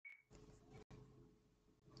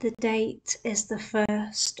The date is the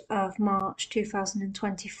 1st of March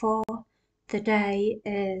 2024. The day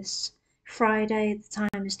is Friday. The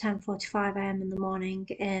time is 10:45 a.m. in the morning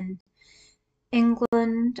in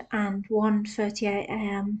England and 1:38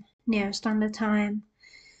 a.m. Neo Standard Time.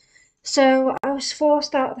 So I was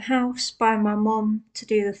forced out of the house by my mum to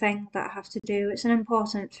do the thing that I have to do. It's an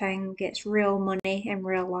important thing. It's real money in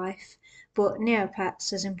real life, but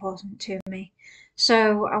Neopets is important to me.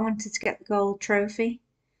 So I wanted to get the gold trophy.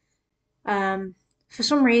 For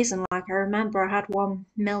some reason, like I remember I had 1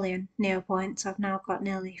 million Neopoints. I've now got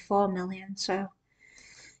nearly 4 million. So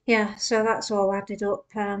yeah, so that's all added up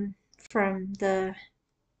from the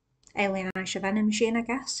alien Aisha vending machine, I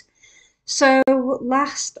guess. So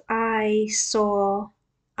last I saw,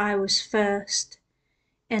 I was first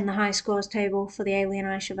in the high scores table for the alien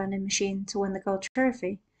Aisha vending machine to win the gold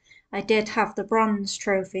trophy. I did have the bronze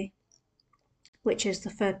trophy, which is the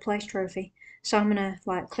third place trophy. So I'm gonna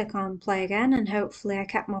click on play again and hopefully I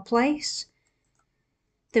kept my place.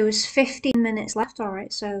 There was 15 minutes left,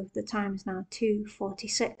 alright, so the time is now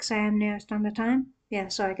 2:46 a.m. Neo Standard Time. Yeah,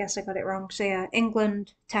 so I guess I got it wrong. So yeah,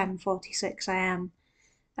 England 10:46 a.m.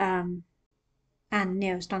 And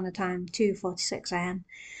Neo Standard Time 2:46 a.m.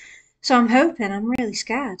 So I'm really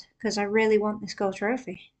scared because I really want this gold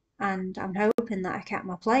trophy. And I'm hoping that I kept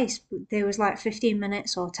my place. But there was like 15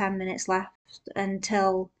 minutes or 10 minutes left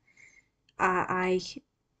until I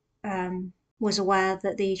was aware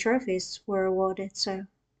that the trophies were awarded. So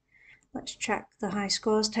let's check the high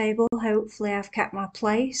scores table. Hopefully I've kept my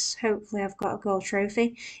place. Hopefully I've got a gold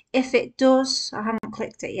trophy. If it does, I haven't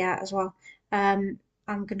clicked it yet as well. I'm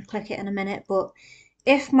going to click it in a minute, but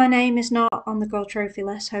if my name is not on the gold trophy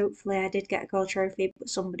list, hopefully I did get a gold trophy, but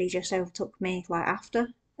somebody just overtook me after.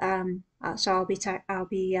 So I'll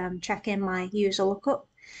be checking my user lookup.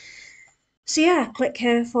 So yeah, click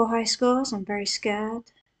here for high scores. I'm very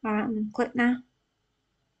scared. Alright, I'm going to click now.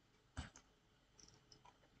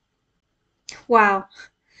 Wow.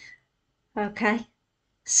 Okay.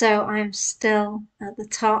 So I'm still at the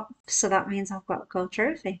top, so that means I've got a gold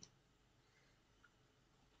trophy.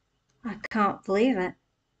 I can't believe it.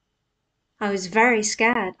 I was very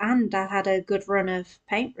scared, and I had a good run of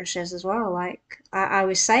paintbrushes as well. Like I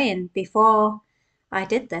was saying before I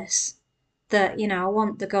did this, that I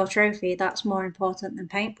want the gold trophy. That's more important than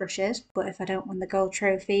paintbrushes. But if I don't win the gold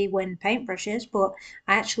trophy, win paintbrushes. But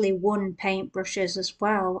I actually won paintbrushes as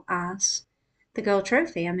well as the gold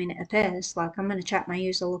trophy. I mean, it appears. Like I'm going to check my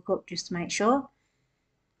user lookup just to make sure.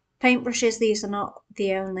 Paintbrushes, these are not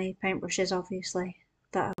the only paintbrushes, obviously,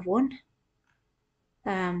 that I've won.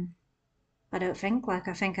 I don't think. I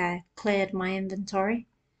think I cleared my inventory.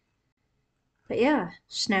 But yeah,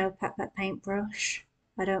 snow pet paintbrush.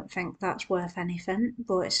 I don't think that's worth anything,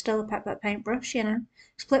 but it's still a pet paintbrush,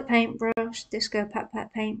 Split paintbrush, disco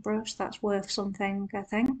pet paintbrush, that's worth something, I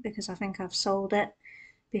think, because I think I've sold it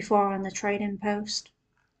before on the trading post.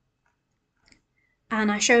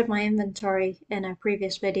 And I showed my inventory in a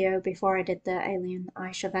previous video before I did the alien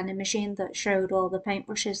Aisha vending machine that showed all the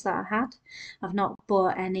paintbrushes that I had. I've not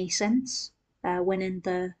bought any since winning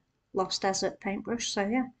the Lost Desert paintbrush, so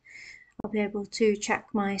yeah, I'll be able to check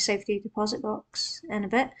my safety deposit box in a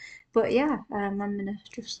bit. But yeah, I'm gonna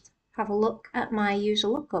just have a look at my user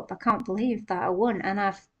lookup. I can't believe that I won, and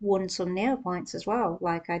I've won some Neopoints as well.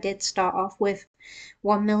 Like I did start off with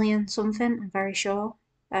 1 million something, I'm very sure,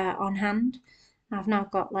 on hand. I've now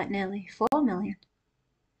got nearly 4 million.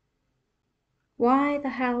 Why the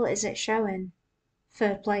hell is it showing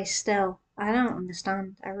third place still? I don't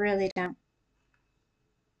understand. I really don't.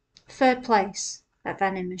 Third place at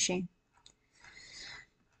vending machine.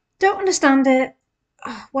 Don't understand it.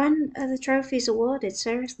 When are the trophies awarded?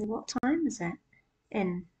 Seriously, what time is it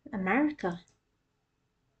in America?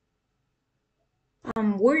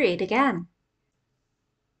 I'm worried again.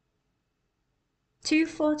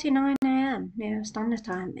 2:49 a.m. Neo Standard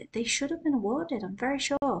Time. They should have been awarded, I'm very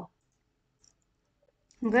sure.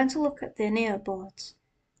 I'm going to look at the Neo boards.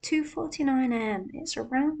 2:49 a.m. It's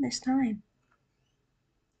around this time.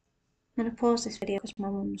 I'm going to pause this video because my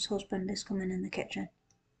mum's husband is coming in the kitchen.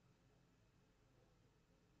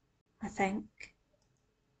 I think.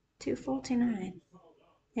 2:49.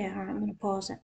 Yeah, alright, I'm going to pause it.